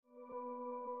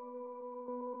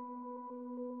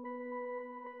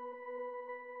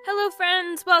Hello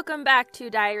friends, welcome back to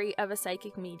Diary of a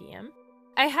Psychic Medium.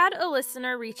 I had a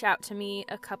listener reach out to me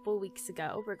a couple weeks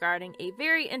ago regarding a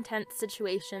very intense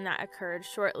situation that occurred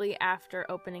shortly after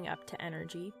opening up to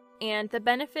energy. And the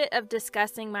benefit of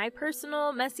discussing my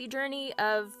personal messy journey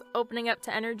of opening up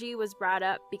to energy was brought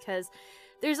up because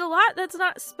there's a lot that's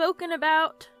not spoken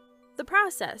about the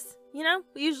process. You know,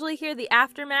 we usually hear the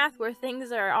aftermath where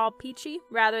things are all peachy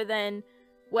rather than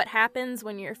what happens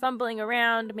when you're fumbling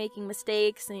around, making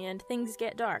mistakes, and things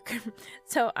get dark.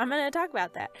 So I'm going to talk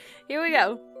about that. Here we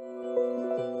go.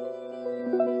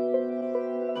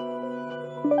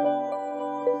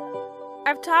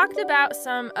 I've talked about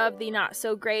some of the not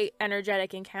so great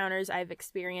energetic encounters I've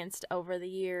experienced over the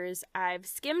years. I've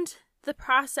skimmed the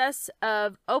process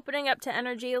of opening up to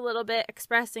energy a little bit,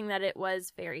 expressing that it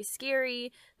was very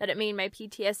scary, that it made my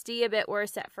PTSD a bit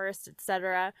worse at first,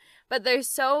 etc. But there's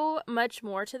so much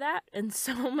more to that, and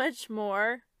so much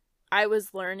more I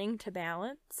was learning to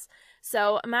balance.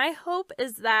 So my hope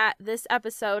is that this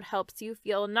episode helps you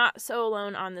feel not so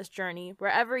alone on this journey,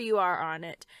 wherever you are on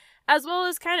it, as well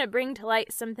as kind of bring to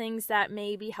light some things that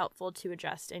may be helpful to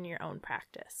adjust in your own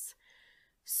practice.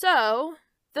 So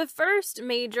the first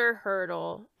major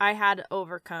hurdle I had to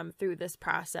overcome through this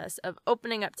process of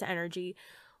opening up to energy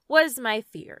was my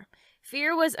fear.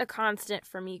 Fear was a constant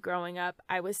for me growing up.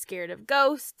 I was scared of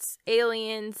ghosts,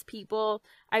 aliens, people.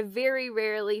 I very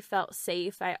rarely felt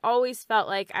safe. I always felt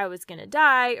like I was going to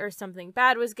die or something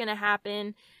bad was going to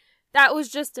happen. That was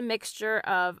just a mixture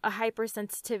of a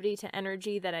hypersensitivity to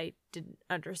energy that I didn't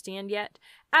understand yet,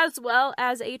 as well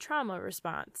as a trauma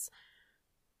response.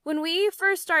 When we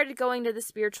first started going to the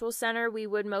spiritual center, we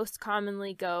would most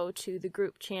commonly go to the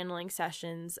group channeling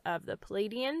sessions of the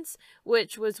Pleiadians,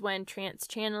 which was when trance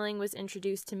channeling was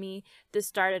introduced to me. This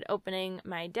started opening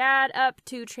my dad up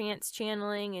to trance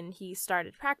channeling, and he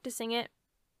started practicing it.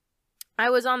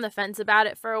 I was on the fence about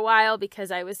it for a while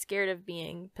because I was scared of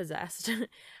being possessed.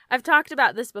 I've talked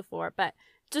about this before, but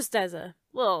just as a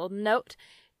little note,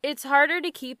 it's harder to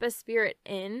keep a spirit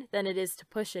in than it is to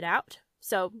push it out.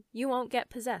 So you won't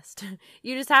get possessed.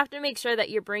 You just have to make sure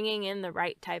that you're bringing in the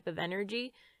right type of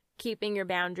energy, keeping your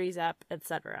boundaries up,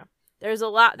 etc. There's a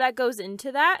lot that goes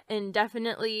into that, and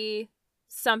definitely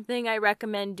something I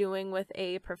recommend doing with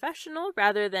a professional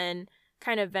rather than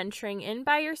kind of venturing in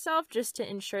by yourself, just to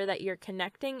ensure that you're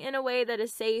connecting in a way that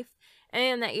is safe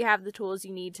and that you have the tools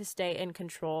you need to stay in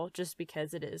control, just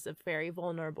because it is a very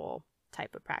vulnerable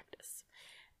type of practice.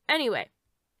 Anyway,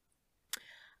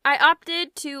 I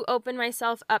opted to open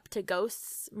myself up to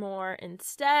ghosts more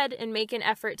instead and make an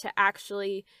effort to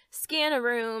actually scan a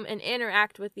room and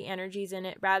interact with the energies in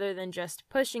it rather than just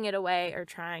pushing it away or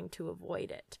trying to avoid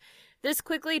it. This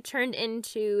quickly turned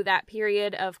into that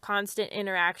period of constant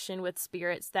interaction with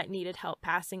spirits that needed help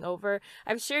passing over.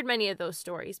 I've shared many of those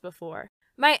stories before.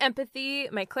 My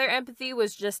clair empathy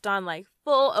was just on like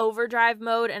full overdrive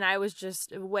mode, and I was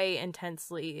just way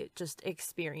intensely just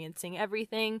experiencing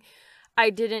everything. I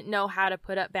didn't know how to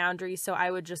put up boundaries, so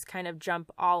I would just kind of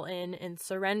jump all in and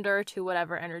surrender to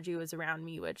whatever energy was around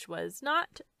me, which was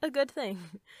not a good thing.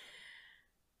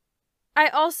 I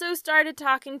also started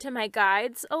talking to my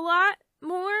guides a lot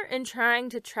more and trying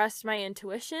to trust my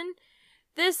intuition.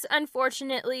 This,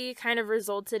 unfortunately, kind of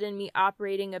resulted in me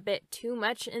operating a bit too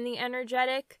much in the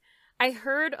energetic. I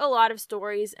heard a lot of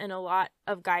stories and a lot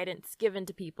of guidance given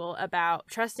to people about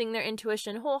trusting their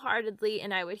intuition wholeheartedly,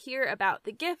 and I would hear about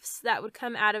the gifts that would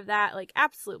come out of that, like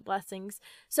absolute blessings.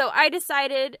 So I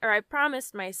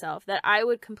promised myself that I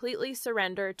would completely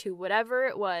surrender to whatever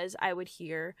it was I would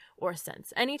hear or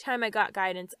sense. Anytime I got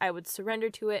guidance, I would surrender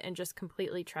to it and just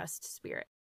completely trust spirit.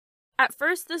 At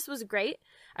first, this was great.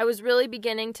 I was really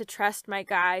beginning to trust my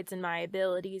guides and my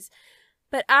abilities.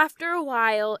 But after a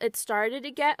while, it started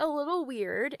to get a little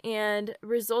weird and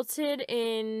resulted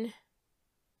in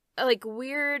like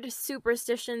weird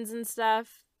superstitions and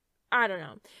stuff. I don't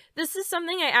know. This is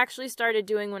something I actually started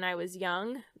doing when I was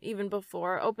young, even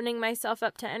before opening myself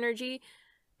up to energy,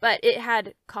 but it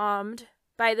had calmed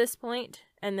by this point,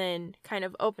 and then kind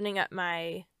of opening up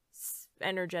my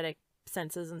energetic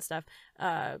senses and stuff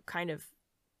kind of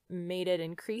made it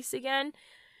increase again.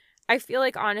 I feel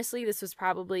like, honestly, this was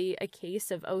probably a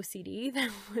case of OCD that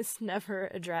was never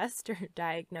addressed or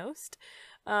diagnosed.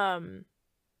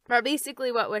 But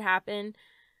basically what would happen,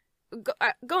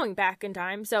 going back in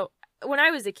time, so when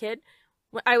I was a kid,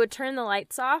 I would turn the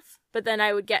lights off, but then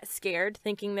I would get scared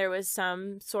thinking there was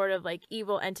some sort of like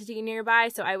evil entity nearby,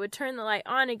 so I would turn the light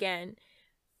on again,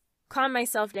 calm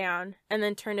myself down, and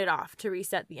then turn it off to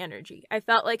reset the energy. I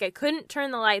felt like I couldn't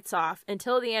turn the lights off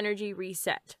until the energy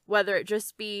reset, whether it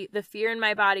just be the fear in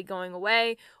my body going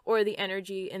away or the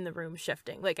energy in the room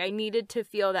shifting. Like, I needed to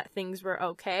feel that things were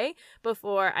okay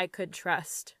before I could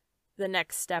trust the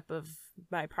next step of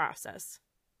my process.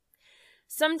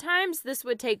 Sometimes this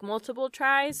would take multiple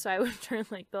tries, so I would turn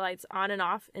like the lights on and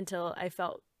off until I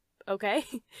felt okay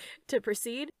to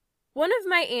proceed. One of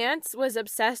my aunts was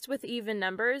obsessed with even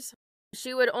numbers.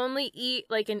 She would only eat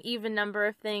like an even number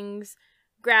of things,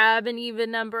 grab an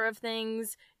even number of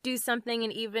things, do something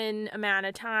an even amount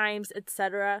of times,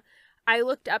 etc. I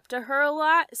looked up to her a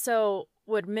lot, so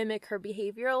would mimic her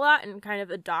behavior a lot and kind of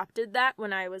adopted that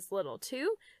when I was little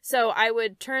too. So I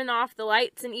would turn off the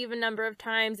lights an even number of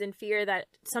times in fear that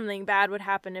something bad would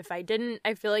happen if I didn't.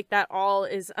 I feel like that all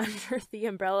is under the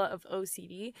umbrella of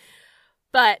OCD.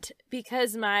 But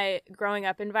because my growing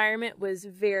up environment was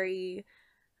very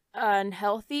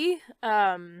unhealthy,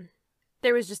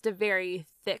 there was just a very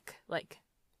thick, like,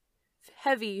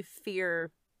 heavy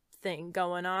fear thing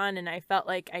going on, and I felt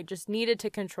like I just needed to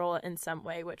control it in some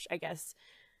way, which I guess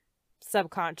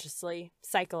subconsciously,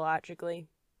 psychologically,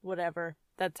 whatever,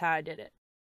 that's how I did it.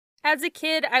 As a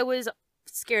kid, I was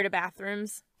scared of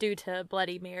bathrooms due to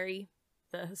Bloody Mary,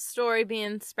 the story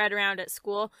being spread around at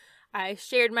school. I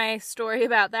shared my story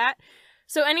about that.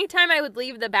 So anytime I would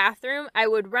leave the bathroom, I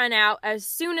would run out as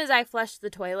soon as I flushed the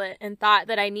toilet and thought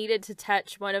that I needed to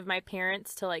touch one of my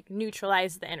parents to like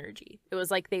neutralize the energy. It was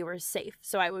like they were safe.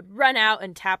 So I would run out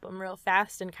and tap them real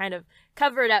fast and kind of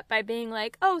cover it up by being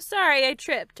like, "Oh, sorry, I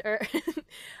tripped," or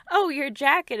 "Oh, your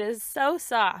jacket is so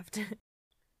soft."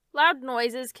 Loud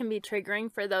noises can be triggering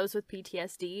for those with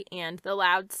PTSD, and the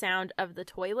loud sound of the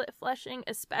toilet flushing,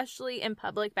 especially in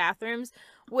public bathrooms,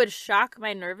 would shock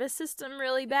my nervous system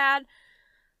really bad.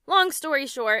 Long story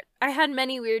short, I had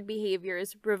many weird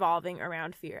behaviors revolving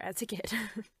around fear as a kid.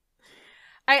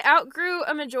 I outgrew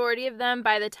a majority of them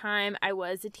by the time I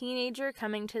was a teenager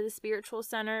coming to the spiritual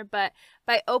center, but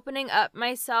by opening up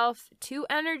myself to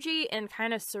energy and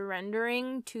kind of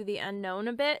surrendering to the unknown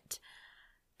a bit,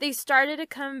 they started to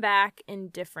come back in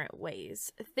different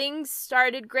ways. Things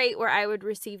started great where I would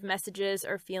receive messages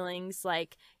or feelings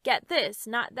like, "Get this,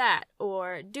 not that,"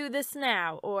 or "Do this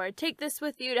now," or "Take this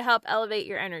with you to help elevate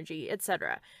your energy,"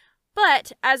 etc.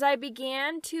 But as I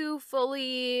began to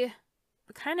fully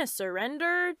kind of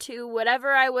surrender to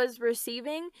whatever I was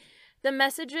receiving, the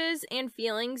messages and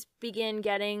feelings began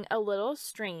getting a little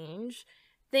strange.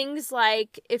 Things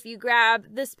like, if you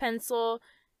grab this pencil,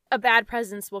 a bad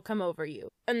presence will come over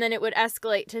you. And then it would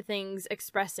escalate to things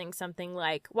expressing something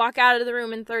like, walk out of the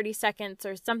room in 30 seconds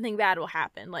or something bad will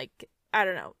happen. Like, I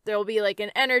don't know, there'll be like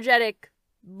an energetic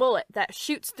bullet that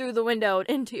shoots through the window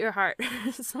into your heart.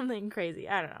 Something crazy.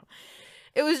 I don't know.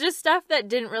 It was just stuff that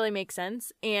didn't really make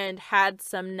sense and had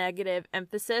some negative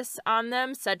emphasis on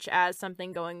them, such as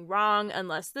something going wrong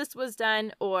unless this was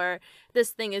done, or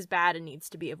this thing is bad and needs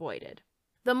to be avoided.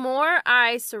 The more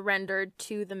I surrendered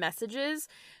to the messages,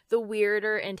 the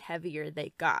weirder and heavier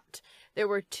they got. There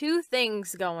were two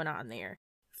things going on there.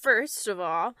 First of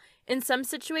all, in some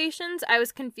situations, I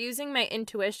was confusing my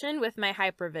intuition with my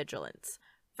hypervigilance.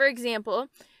 For example,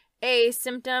 a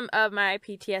symptom of my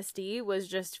PTSD was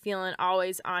just feeling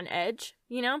always on edge.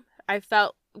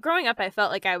 Growing up, I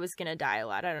felt like I was going to die a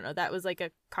lot. I don't know. That was like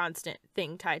a constant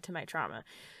thing tied to my trauma.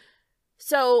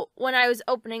 So when I was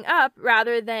opening up,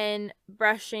 rather than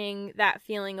brushing that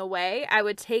feeling away, I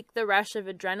would take the rush of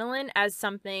adrenaline as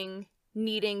something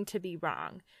needing to be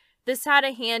wrong. This had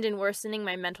a hand in worsening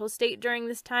my mental state during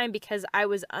this time because I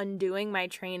was undoing my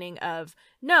training of,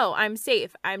 no, I'm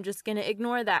safe. I'm just going to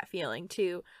ignore that feeling,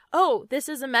 to, oh, this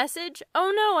is a message.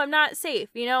 Oh, no, I'm not safe.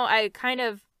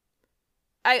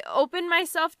 I opened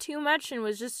myself too much and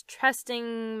was just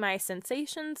trusting my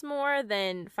sensations more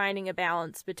than finding a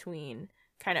balance between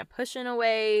kind of pushing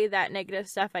away that negative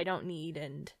stuff I don't need.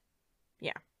 And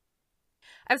yeah,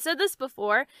 I've said this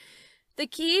before. The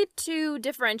key to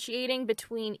differentiating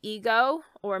between ego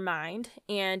or mind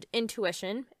and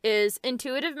intuition is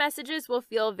intuitive messages will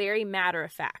feel very matter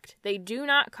of fact. They do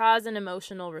not cause an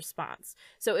emotional response.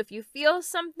 So if you feel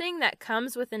something that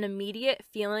comes with an immediate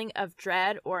feeling of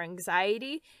dread or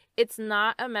anxiety, it's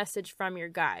not a message from your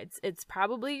guides. It's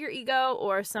probably your ego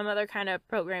or some other kind of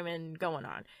programming going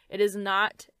on. It is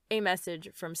not a message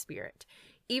from spirit.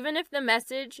 Even if the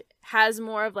message has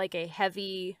more of like a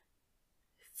heavy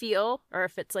feel, or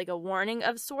if it's like a warning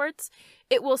of sorts,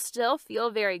 it will still feel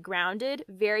very grounded,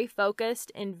 very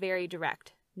focused, and very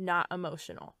direct, not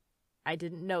emotional. I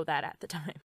didn't know that at the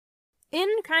time. in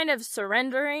kind of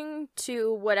surrendering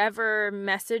to whatever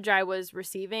message I was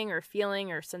receiving or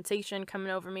feeling or sensation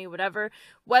coming over me, whatever,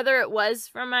 whether it was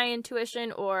from my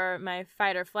intuition or my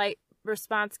fight or flight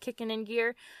response kicking in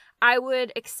gear, I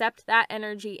would accept that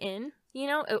energy in. You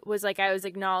know, it was like I was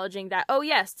acknowledging that, oh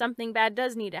yes, something bad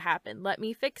does need to happen. Let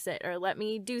me fix it, or let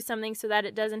me do something so that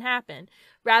it doesn't happen.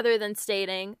 Rather than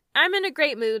stating, I'm in a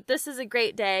great mood, this is a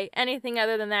great day, anything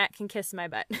other than that can kiss my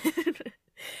butt.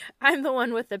 I'm the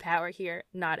one with the power here,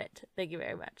 not it. Thank you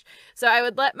very much. So I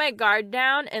would let my guard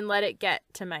down and let it get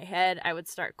to my head. I would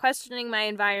start questioning my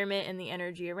environment and the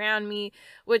energy around me,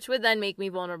 which would then make me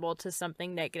vulnerable to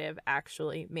something negative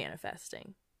actually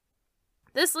manifesting.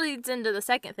 This leads into the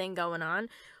second thing going on,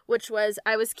 which was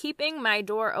I was keeping my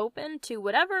door open to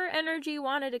whatever energy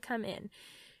wanted to come in.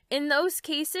 In those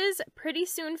cases, pretty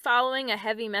soon following a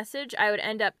heavy message, I would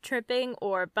end up tripping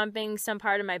or bumping some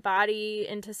part of my body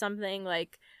into something,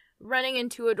 like running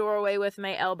into a doorway with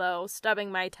my elbow, stubbing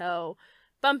my toe,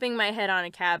 bumping my head on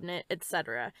a cabinet,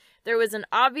 etc. There was an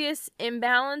obvious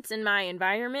imbalance in my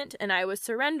environment, and I was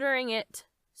surrendering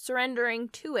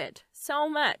to it so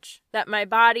much that my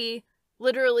body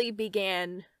literally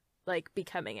began,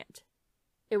 becoming it.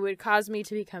 It would cause me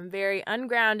to become very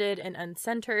ungrounded and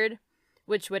uncentered,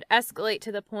 which would escalate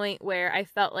to the point where I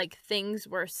felt like things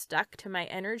were stuck to my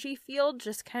energy field,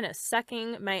 just kind of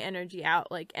sucking my energy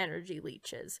out like energy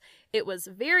leeches. It was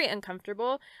very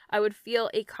uncomfortable. I would feel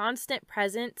a constant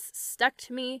presence stuck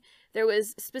to me. There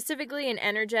was specifically an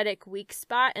energetic weak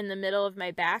spot in the middle of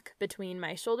my back between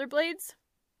my shoulder blades,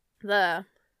 the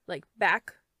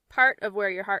back part of where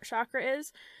your heart chakra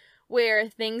is, where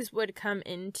things would come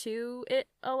into it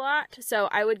a lot. So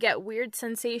I would get weird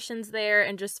sensations there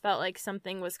and just felt like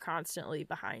something was constantly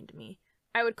behind me.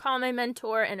 I would call my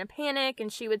mentor in a panic,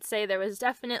 and she would say there was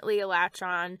definitely a latch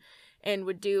on and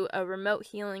would do a remote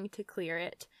healing to clear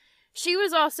it. She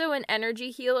was also an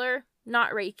energy healer,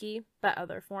 not Reiki, but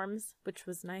other forms, which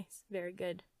was nice. Very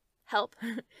good help.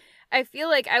 I feel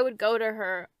like I would go to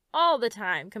her all the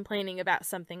time complaining about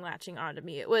something latching onto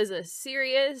me. It was a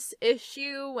serious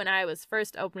issue when I was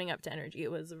first opening up to energy. It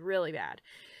was really bad.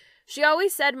 She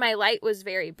always said my light was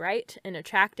very bright and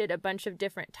attracted a bunch of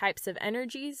different types of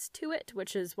energies to it,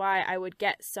 which is why I would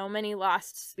get so many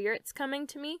lost spirits coming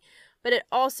to me, but it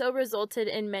also resulted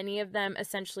in many of them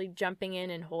essentially jumping in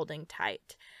and holding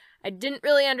tight. I didn't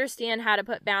really understand how to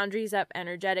put boundaries up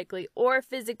energetically or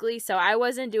physically, so I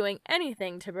wasn't doing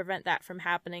anything to prevent that from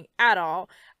happening at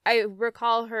all. I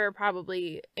recall her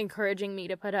probably encouraging me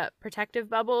to put up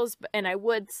protective bubbles, and I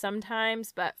would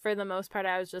sometimes, but for the most part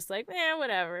I was just like,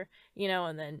 whatever,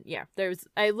 and then,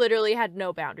 I literally had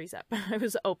no boundaries up. I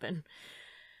was open.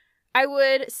 I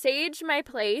would sage my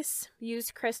place,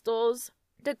 use crystals,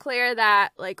 declare that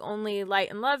only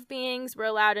light and love beings were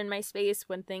allowed in my space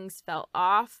when things felt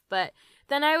off, but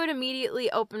then I would immediately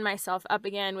open myself up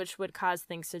again, which would cause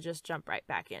things to just jump right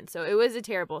back in. So it was a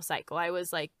terrible cycle. I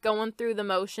was going through the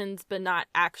motions, but not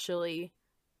actually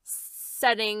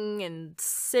setting and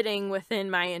sitting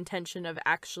within my intention of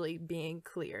actually being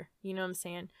clear. You know what I'm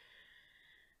saying?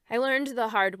 I learned the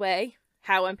hard way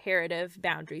how imperative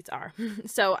boundaries are.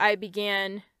 So I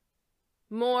began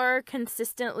more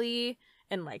consistently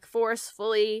and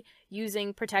forcefully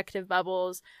using protective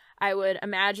bubbles. I would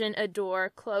imagine a door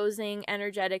closing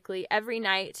energetically every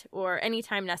night or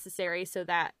anytime necessary so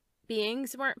that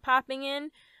beings weren't popping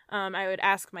in. I would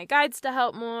ask my guides to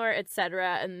help more,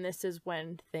 etc. And this is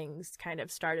when things kind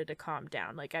of started to calm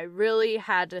down. I really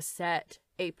had to set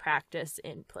a practice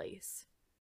in place.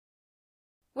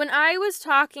 When I was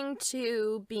talking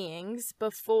to beings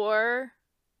before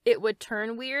it would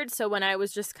turn weird, so when I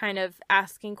was just kind of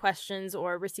asking questions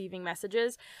or receiving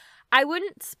messages, I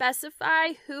wouldn't specify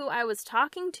who I was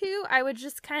talking to. I would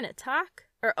just kind of talk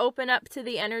or open up to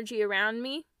the energy around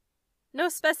me. No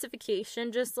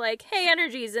specification, just hey,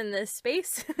 energy's in this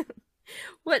space.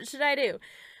 What should I do?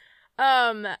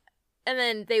 And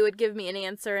then they would give me an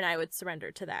answer and I would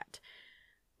surrender to that.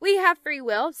 We have free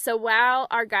will, so while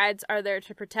our guides are there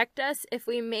to protect us, if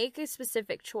we make a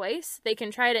specific choice, they can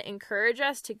try to encourage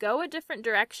us to go a different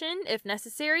direction if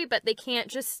necessary, but they can't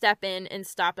just step in and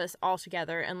stop us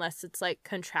altogether unless it's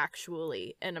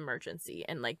contractually an emergency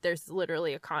and there's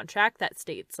literally a contract that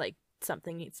states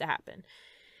something needs to happen.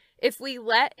 If we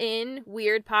let in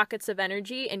weird pockets of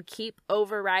energy and keep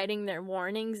overriding their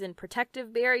warnings and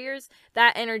protective barriers,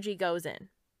 that energy goes in.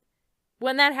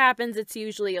 When that happens, it's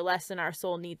usually a lesson our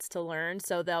soul needs to learn,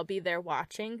 so they'll be there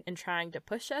watching and trying to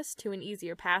push us to an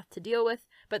easier path to deal with,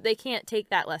 but they can't take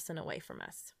that lesson away from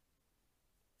us.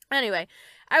 Anyway,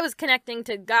 I was connecting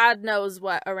to God knows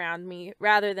what around me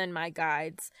rather than my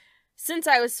guides. since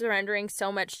I was surrendering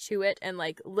so much to it and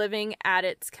like living at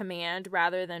its command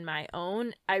rather than my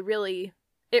own, it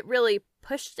really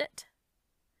pushed it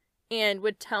and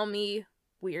would tell me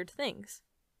weird things.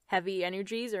 Heavy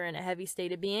energies are in a heavy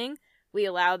state of being. We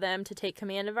allow them to take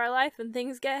command of our life and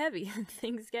things get heavy and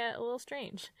things get a little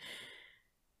strange.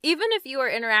 Even if you are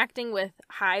interacting with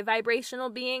high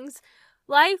vibrational beings,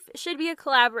 life should be a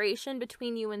collaboration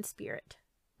between you and spirit.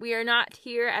 We are not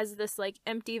here as this like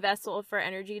empty vessel for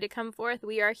energy to come forth.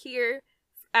 We are here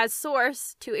as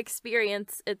source to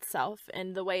experience itself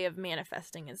in the way of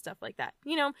manifesting and stuff like that.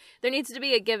 You know, there needs to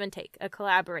be a give and take, a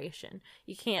collaboration.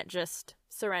 You can't just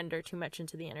surrender too much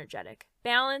into the energetic.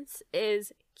 Balance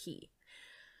is key.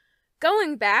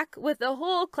 Going back with the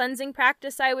whole cleansing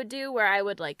practice I would do where I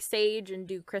would like sage and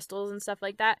do crystals and stuff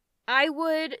like that, I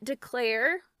would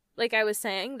declare, like I was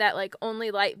saying, that like only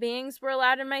light beings were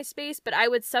allowed in my space, but I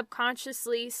would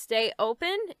subconsciously stay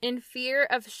open in fear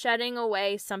of shedding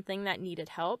away something that needed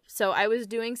help. So I was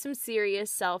doing some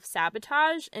serious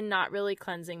self-sabotage and not really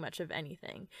cleansing much of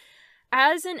anything.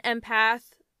 As an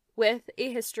empath with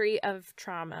a history of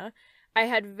trauma, I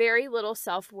had very little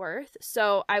self-worth,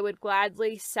 so I would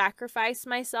gladly sacrifice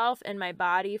myself and my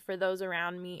body for those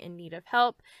around me in need of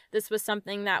help. This was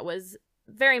something that was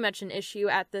very much an issue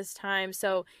at this time,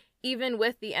 so even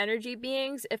with the energy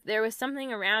beings, if there was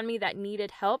something around me that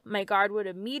needed help, my guard would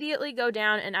immediately go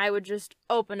down and I would just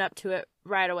open up to it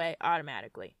right away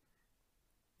automatically.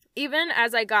 Even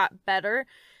as I got better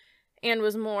and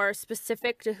was more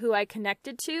specific to who I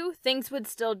connected to, things would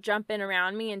still jump in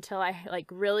around me until I like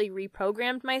really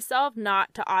reprogrammed myself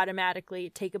not to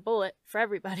automatically take a bullet for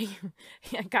everybody.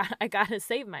 I gotta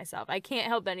save myself. I can't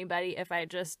help anybody if I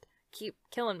just keep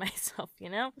killing myself, you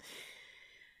know?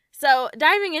 So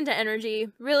diving into energy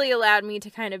really allowed me to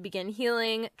kind of begin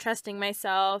healing, trusting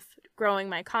myself, growing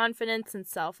my confidence and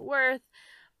self-worth.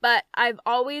 But I've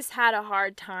always had a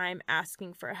hard time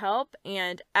asking for help,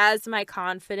 and as my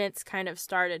confidence kind of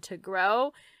started to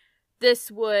grow, this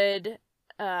would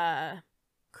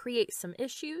create some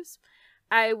issues.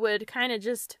 I would kind of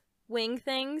just wing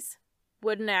things,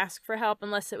 wouldn't ask for help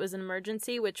unless it was an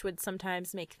emergency, which would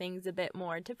sometimes make things a bit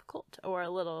more difficult or a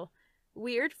little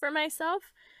weird for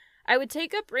myself. I would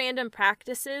take up random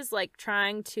practices like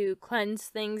trying to cleanse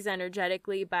things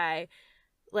energetically by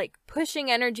like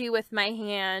pushing energy with my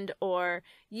hand or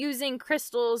using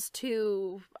crystals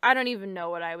to, I don't even know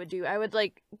what I would do. I would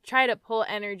like try to pull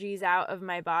energies out of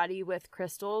my body with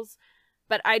crystals,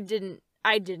 but I didn't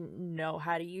know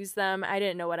how to use them. I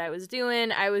didn't know what I was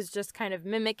doing. I was just kind of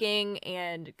mimicking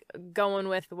and going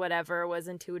with whatever was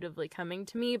intuitively coming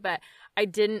to me, but I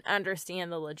didn't understand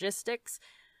the logistics.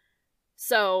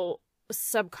 So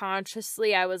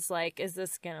subconsciously I was like, is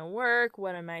this gonna work?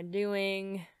 What am I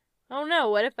doing? Oh no,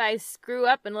 what if I screw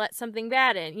up and let something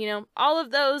bad in? You know, all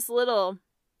of those little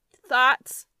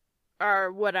thoughts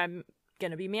are what I'm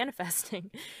going to be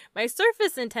manifesting. My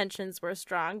surface intentions were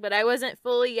strong, but I wasn't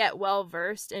fully yet well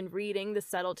versed in reading the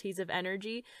subtleties of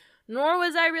energy, nor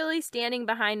was I really standing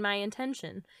behind my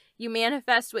intention. You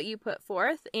manifest what you put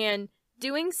forth, and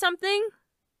doing something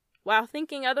while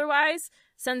thinking otherwise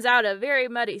sends out a very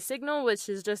muddy signal, which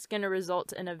is just going to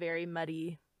result in a very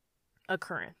muddy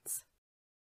occurrence.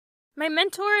 My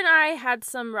mentor and I had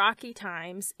some rocky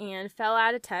times and fell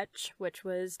out of touch, which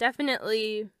was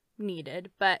definitely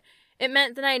needed, but it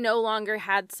meant that I no longer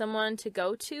had someone to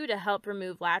go to help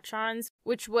remove latch-ons,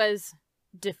 which was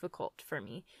difficult for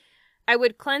me. I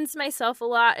would cleanse myself a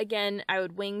lot. Again, I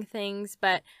would wing things,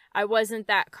 but I wasn't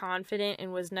that confident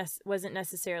and wasn't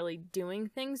necessarily doing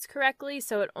things correctly,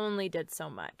 so it only did so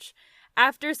much.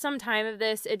 After some time of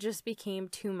this, it just became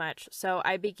too much, so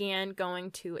I began going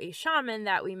to a shaman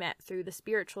that we met through the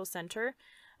spiritual center,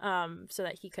 so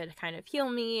that he could kind of heal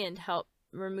me and help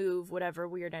remove whatever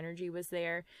weird energy was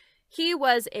there. He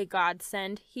was a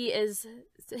godsend. His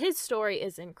story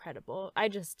is incredible.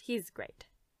 He's great.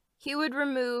 He would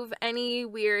remove any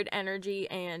weird energy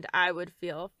and I would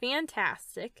feel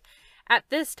fantastic. At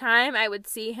this time, I would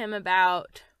see him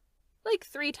about like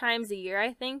 3 times a year,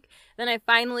 I think. Then I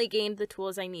finally gained the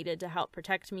tools I needed to help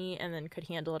protect me and then could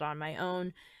handle it on my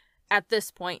own. At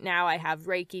this point now, I have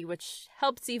Reiki, which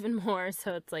helps even more,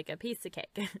 so it's like a piece of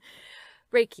cake.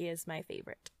 Reiki is my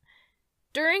favorite.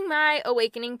 During my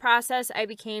awakening process, I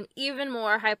became even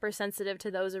more hypersensitive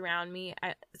to those around me,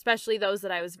 especially those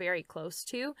that I was very close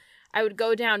to. I would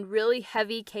go down really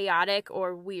heavy, chaotic,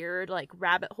 or weird, like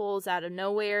rabbit holes out of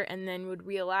nowhere, and then would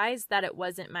realize that it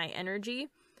wasn't my energy.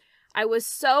 I was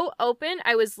so open,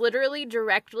 I was literally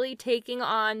directly taking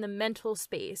on the mental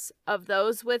space of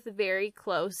those with very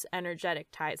close energetic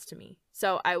ties to me.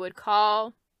 So I would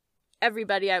call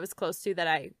everybody I was close to that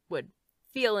I would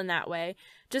feel in that way,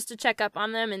 just to check up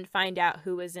on them and find out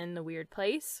who was in the weird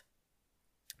place.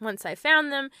 Once I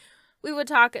found them, we would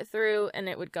talk it through and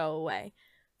it would go away.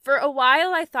 For a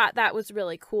while, I thought that was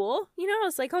really cool. You know, I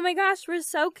was like, oh my gosh, we're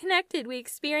so connected. We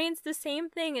experienced the same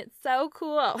thing. It's so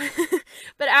cool.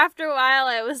 But after a while,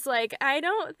 I was like, I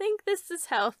don't think this is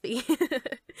healthy.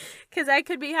 Because I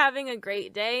could be having a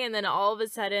great day and then all of a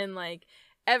sudden, like,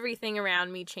 everything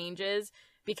around me changes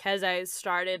because I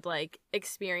started, like,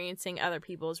 experiencing other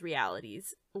people's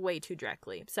realities way too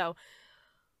directly. So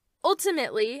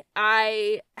ultimately,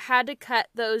 I had to cut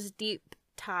those deep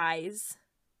ties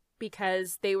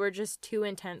because they were just too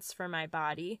intense for my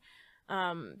body.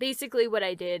 Basically what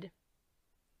I did,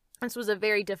 this was a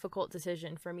very difficult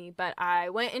decision for me, but I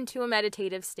went into a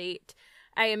meditative state.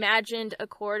 I imagined a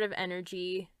cord of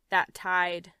energy that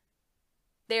tied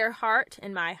their heart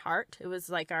and my heart. It was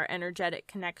like our energetic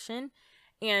connection,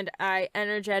 and I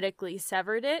energetically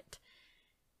severed it.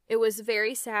 It was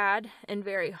very sad and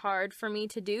very hard for me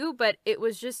to do, but it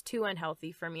was just too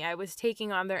unhealthy for me. I was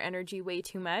taking on their energy way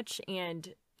too much,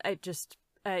 and I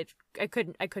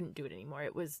couldn't do it anymore.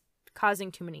 It was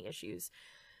causing too many issues.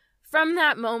 From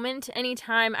that moment,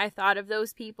 anytime I thought of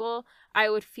those people, I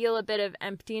would feel a bit of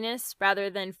emptiness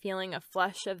rather than feeling a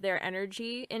flush of their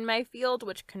energy in my field,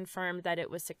 which confirmed that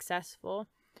it was successful.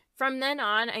 From then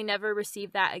on, I never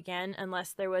received that again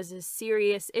unless there was a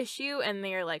serious issue and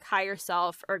their like higher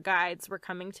self or guides were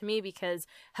coming to me because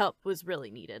help was really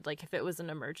needed, like if it was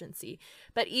an emergency.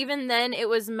 But even then, it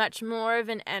was much more of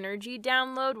an energy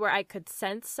download where I could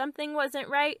sense something wasn't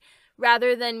right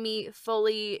rather than me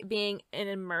fully being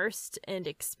immersed and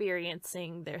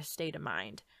experiencing their state of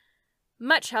mind.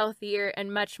 Much healthier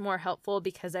and much more helpful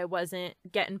because I wasn't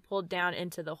getting pulled down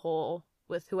into the hole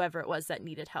with whoever it was that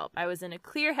needed help. I was in a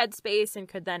clear headspace and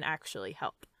could then actually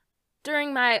help.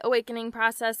 During my awakening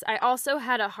process, I also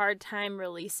had a hard time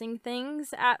releasing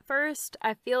things at first.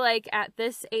 I feel like at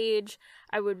this age,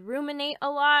 I would ruminate a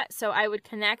lot, so I would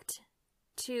connect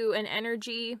to an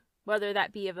energy, whether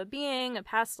that be of a being, a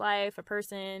past life, a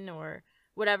person, or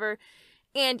whatever.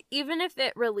 And even if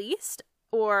it released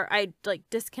or I like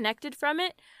disconnected from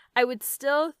it, I would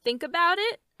still think about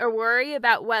it or worry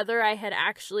about whether I had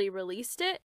actually released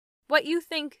it. What you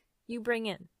think, you bring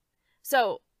in.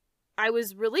 So I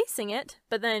was releasing it,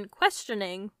 but then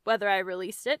questioning whether I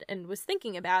released it and was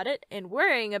thinking about it and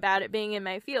worrying about it being in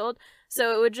my field,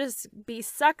 so it would just be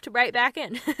sucked right back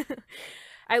in.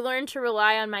 I learned to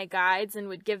rely on my guides and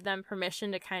would give them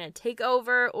permission to kind of take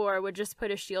over, or would just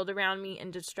put a shield around me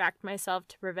and distract myself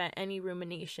to prevent any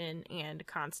rumination and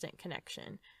constant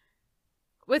connection.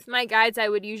 With my guides, I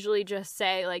would usually just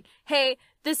say, like, hey,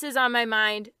 this is on my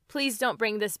mind. Please don't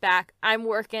bring this back. I'm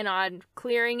working on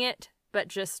clearing it, but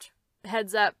just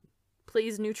heads up,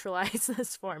 please neutralize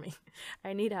this for me.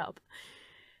 I need help.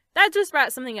 That just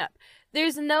brought something up.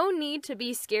 There's no need to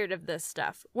be scared of this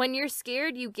stuff. When you're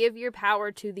scared, you give your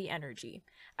power to the energy.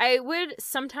 I would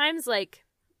sometimes, like,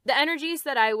 the energies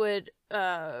that I would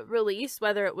release,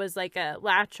 whether it was like a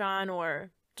latch on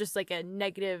or just like a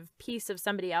negative piece of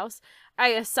somebody else, I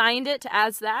assigned it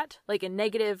as that, like a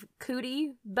negative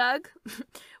cootie bug,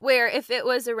 where if it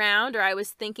was around or I was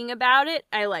thinking about it,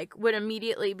 I like would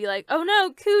immediately be like, oh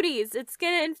no, cooties, it's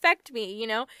gonna infect me, you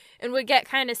know, and would get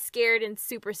kind of scared and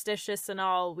superstitious and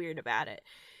all weird about it.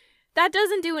 That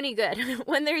doesn't do any good.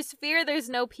 When there's fear, there's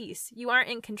no peace. You aren't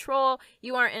in control.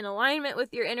 You aren't in alignment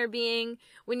with your inner being.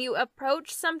 When you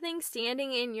approach something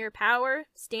standing in your power,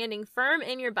 standing firm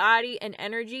in your body and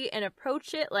energy, and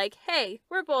approach it like, hey,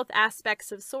 we're both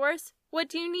aspects of source. What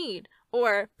do you need?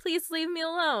 Or, please leave me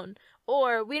alone.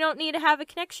 Or, we don't need to have a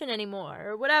connection anymore,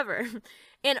 or whatever.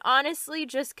 And honestly,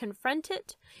 just confront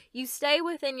it. You stay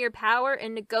within your power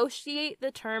and negotiate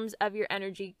the terms of your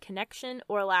energy connection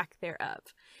or lack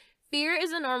thereof. Fear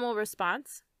is a normal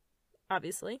response,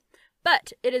 obviously,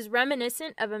 but it is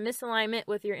reminiscent of a misalignment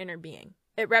with your inner being.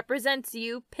 It represents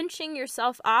you pinching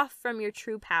yourself off from your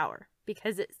true power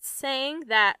because it's saying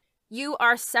that you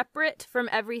are separate from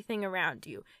everything around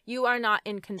you. You are not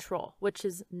in control, which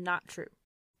is not true.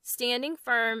 Standing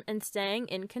firm and staying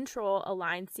in control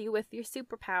aligns you with your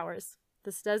superpowers.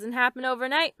 This doesn't happen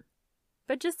overnight,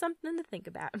 but just something to think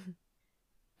about.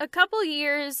 A couple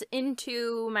years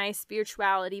into my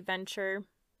spirituality venture,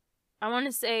 I want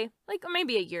to say like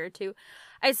maybe a year or two,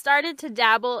 I started to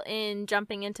dabble in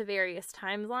jumping into various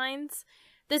timelines.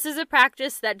 This is a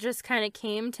practice that just kind of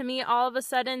came to me all of a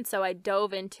sudden, so I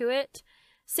dove into it.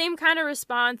 Same kind of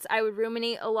response. I would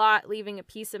ruminate a lot, leaving a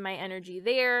piece of my energy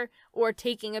there or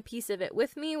taking a piece of it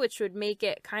with me, which would make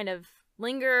it kind of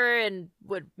linger and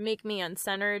would make me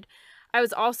uncentered. I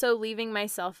was also leaving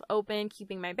myself open,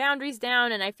 keeping my boundaries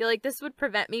down, and I feel like this would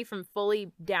prevent me from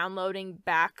fully downloading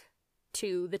back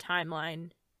to the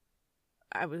timeline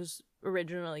I was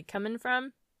originally coming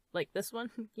from, like this one,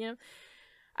 you know?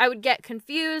 I would get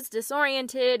confused,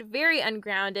 disoriented, very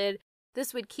ungrounded.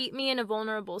 This would keep me in a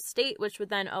vulnerable state, which would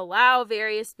then allow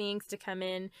various beings to come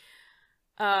in.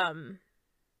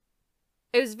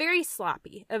 It was very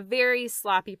sloppy, a very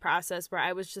sloppy process where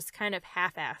I was just kind of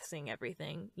half-assing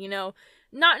everything, you know,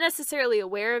 not necessarily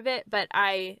aware of it, but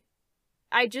I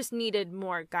just needed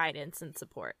more guidance and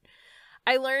support.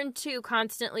 I learned to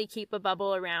constantly keep a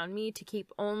bubble around me to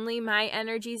keep only my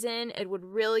energies in. It would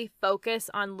really focus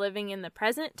on living in the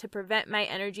present to prevent my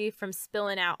energy from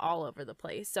spilling out all over the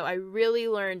place. So I really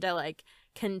learned to like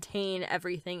contain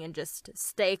everything and just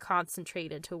stay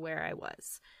concentrated to where I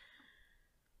was.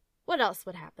 What else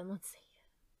would happen? Let's see.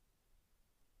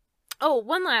 Oh,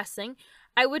 one last thing.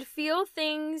 I would feel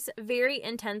things very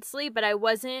intensely, but I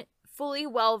wasn't fully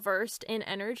well-versed in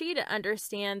energy to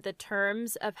understand the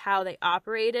terms of how they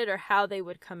operated or how they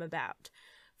would come about.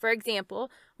 For example,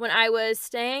 when I was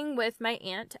staying with my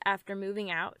aunt after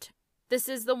moving out, this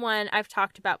is the one I've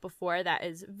talked about before that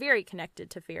is very connected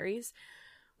to fairies.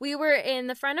 We were in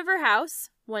the front of her house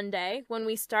one day when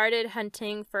we started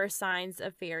hunting for signs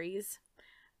of fairies.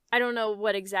 I don't know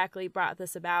what exactly brought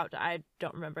this about. I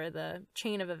don't remember the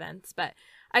chain of events, but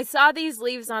I saw these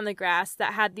leaves on the grass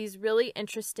that had these really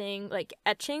interesting like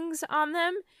etchings on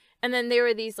them. And then there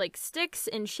were these like sticks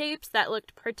and shapes that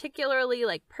looked particularly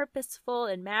like purposeful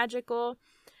and magical.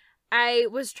 I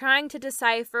was trying to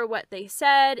decipher what they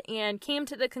said and came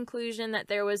to the conclusion that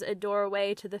there was a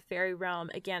doorway to the fairy realm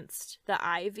against the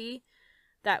ivy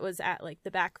that was at like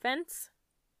the back fence.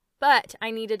 But I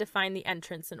needed to find the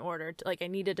entrance in order to, I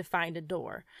needed to find a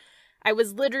door. I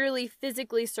was literally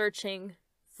physically searching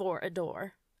for a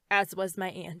door, as was my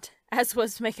aunt, as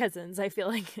was my cousins. I feel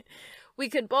like we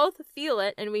could both feel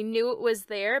it and we knew it was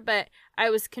there, but I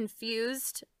was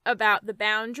confused about the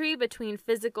boundary between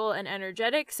physical and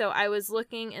energetic, so I was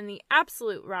looking in the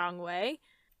absolute wrong way.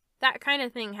 That kind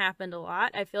of thing happened a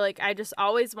lot. I feel like I just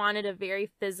always wanted a very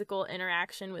physical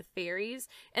interaction with fairies,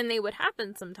 and they would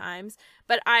happen sometimes,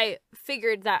 but I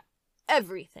figured that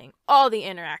everything, all the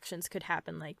interactions could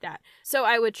happen like that. So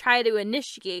I would try to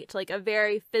initiate like a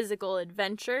very physical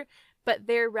adventure, but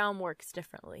their realm works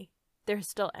differently. They're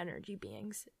still energy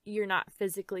beings. You're not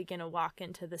physically going to walk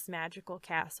into this magical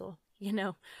castle. You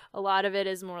know, a lot of it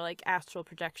is more like astral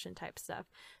projection type stuff.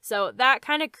 So that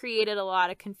kind of created a lot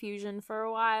of confusion for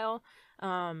a while,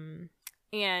 and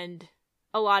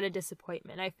a lot of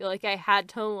disappointment. I feel like I had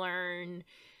to learn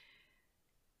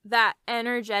that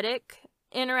energetic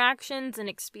interactions and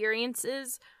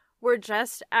experiences were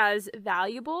just as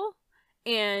valuable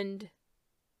and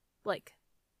like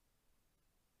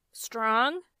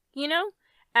strong, you know,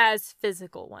 as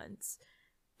physical ones.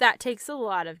 That takes a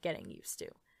lot of getting used to.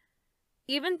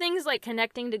 Even things like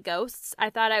connecting to ghosts, I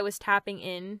thought I was tapping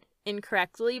in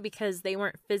incorrectly because they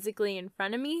weren't physically in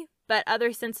front of me, but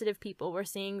other sensitive people were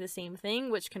seeing the same thing,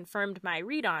 which confirmed my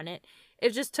read on it.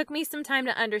 It just took me some time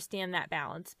to understand that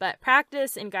balance, but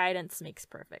practice and guidance makes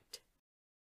perfect.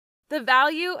 The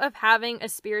value of having a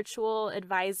spiritual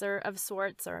advisor of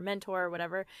sorts or a mentor or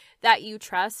whatever that you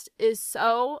trust is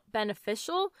so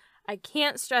beneficial. I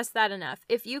can't stress that enough.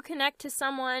 If you connect to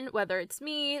someone, whether it's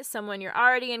me, someone you're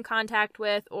already in contact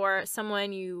with, or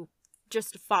someone you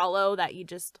just follow that you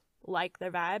just like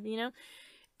their vibe, you know,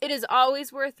 it is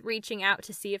always worth reaching out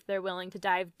to see if they're willing to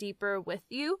dive deeper with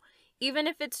you, even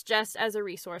if it's just as a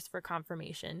resource for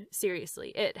confirmation. Seriously,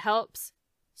 it helps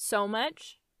so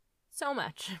much, so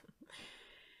much.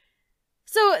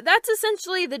 So that's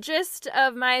essentially the gist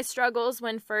of my struggles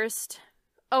when first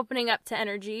opening up to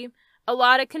energy. A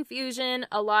lot of confusion,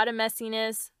 a lot of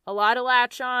messiness, a lot of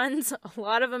latch-ons, a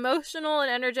lot of emotional and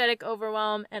energetic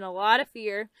overwhelm, and a lot of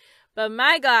fear. But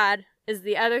my God, is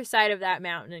the other side of that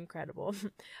mountain incredible.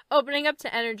 Opening up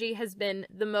to energy has been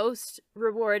the most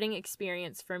rewarding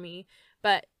experience for me,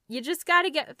 but you just got to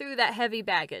get through that heavy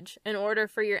baggage in order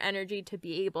for your energy to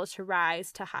be able to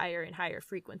rise to higher and higher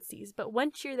frequencies. But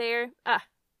once you're there,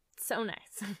 it's so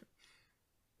nice.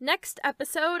 Next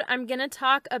episode, I'm going to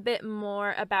talk a bit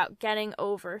more about getting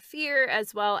over fear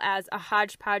as well as a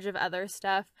hodgepodge of other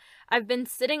stuff. I've been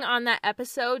sitting on that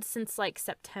episode since like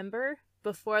September,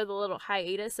 before the little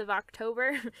hiatus of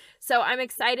October. So I'm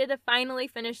excited to finally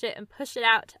finish it and push it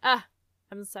out.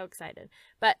 I'm so excited.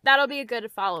 But that'll be a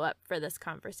good follow-up for this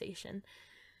conversation.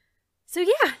 So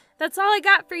yeah, that's all I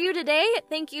got for you today.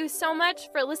 Thank you so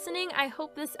much for listening. I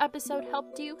hope this episode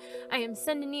helped you. I am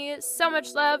sending you so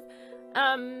much love.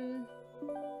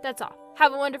 That's all.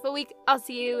 Have a wonderful week. I'll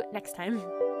see you next time.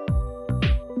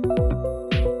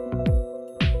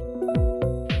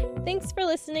 Thanks for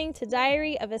listening to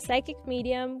Diary of a Psychic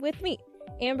Medium with me,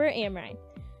 Amber Amrine.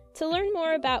 To learn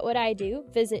more about what I do,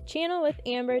 visit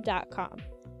channelwithamber.com.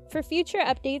 For future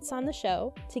updates on the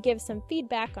show, to give some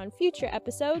feedback on future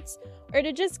episodes, or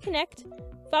to just connect,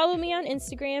 follow me on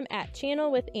Instagram at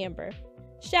channelwithamber.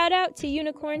 Shout out to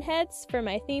Unicorn Heads for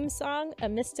my theme song, A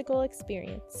Mystical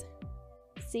Experience.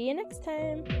 See you next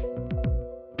time.